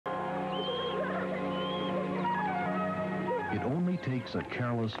It only takes a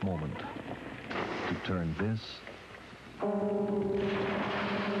careless moment to turn this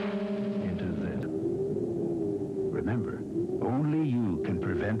into this. Remember, only you can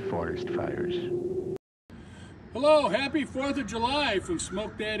prevent forest fires. Hello, happy 4th of July from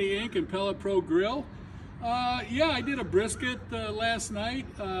Smoke Daddy Inc. and Pellet Pro Grill. Yeah, I did a brisket last night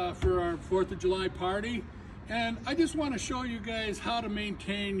for our 4th of July party. And I just want to show you guys how to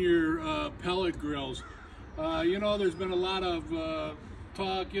maintain your pellet grills. You know, there's been a lot of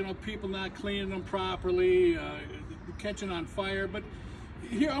talk, you know, people not cleaning them properly, catching on fire. But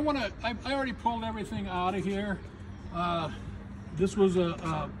here, I already pulled everything out of here. This was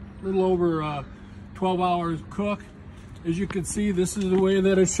a little over 12 hours cook. As you can see, this is the way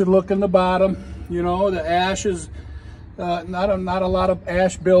that it should look in the bottom. You know, the ash is not a lot of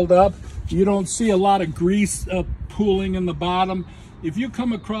ash buildup. You don't see a lot of grease pooling in the bottom. If you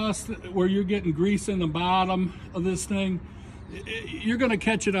come across where you're getting grease in the bottom of this thing, you're going to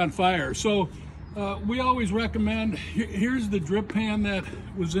catch it on fire. So we always recommend, here's the drip pan that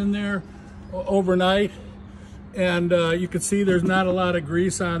was in there overnight. And you can see there's not a lot of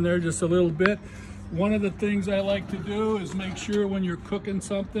grease on there, just a little bit. One of the things I like to do is make sure when you're cooking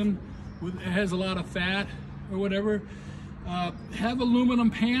something it has a lot of fat or whatever, have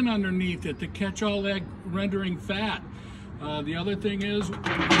aluminum pan underneath it to catch all that rendering fat. The other thing is,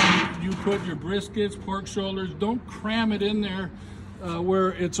 you put your briskets, pork shoulders, don't cram it in there where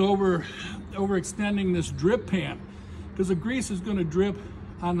it's overextending this drip pan, because the grease is going to drip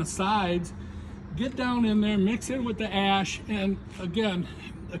on the sides. Get down in there, mix it with the ash, and again,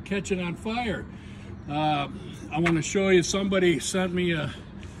 catch it on fire. I want to show you, somebody sent me a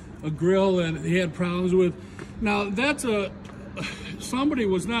grill that he had problems with. Now that's somebody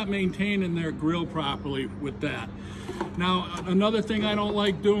was not maintaining their grill properly with that. Now another thing I don't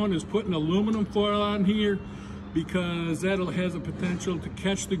like doing is putting aluminum foil on here, because that has a potential to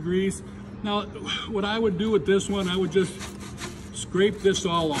catch the grease. Now what I would do with this one, I would just scrape this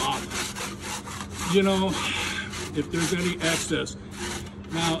all off, you know, if there's any excess.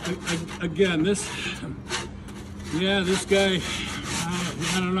 Now again, this guy,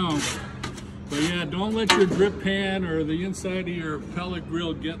 I don't know. But yeah, don't let your drip pan or the inside of your pellet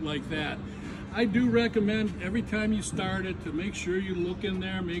grill get like that. I do recommend every time you start it to make sure you look in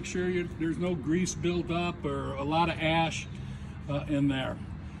there, make sure there's no grease buildup or a lot of ash in there.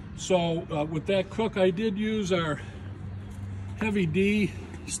 So with that cook, I did use our Heavy D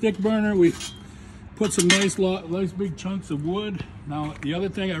stick burner. We put some nice big chunks of wood. Now the other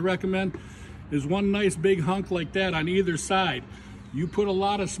thing I recommend is one nice big hunk like that on either side. You put a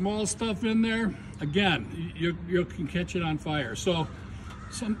lot of small stuff in there, again, you can catch it on fire. So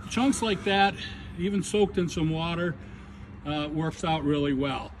some chunks like that, even soaked in some water, works out really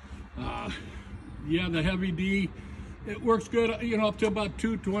well. Yeah, the Heavy D, it works good, you know, up to about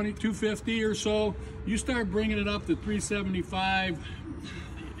 220, 250 or so. You start bringing it up to 375,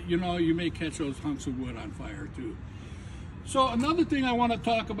 you know, you may catch those hunks of wood on fire too. So another thing I want to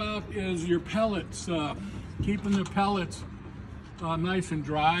talk about is your pellets, keeping the pellets nice and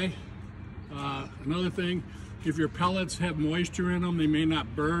dry. Another thing, if your pellets have moisture in them, they may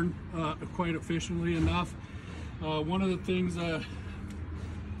not burn quite efficiently enough. One of the things,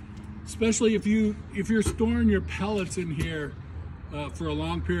 especially if you're storing your pellets in here for a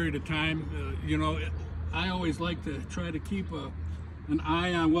long period of time, you know, I always like to try to keep an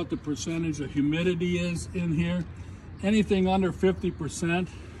eye on what the percentage of humidity is in here. Anything under 50%,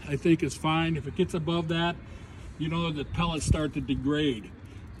 I think is fine. If it gets above that, you know, the pellets start to degrade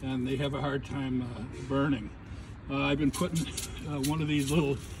and they have a hard time burning. I've been putting one of these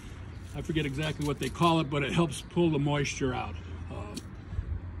little, I forget exactly what they call it, but it helps pull the moisture out.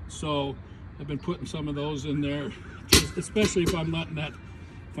 So I've been putting some of those in there, especially if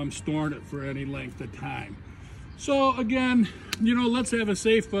I'm storing it for any length of time. So again, you know, let's have a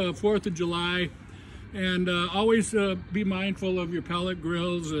safe 4th of July, and always be mindful of your pellet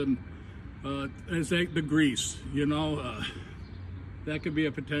grills and the grease, you know, that could be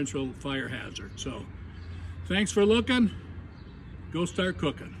a potential fire hazard. So thanks for looking. Go start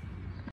cooking.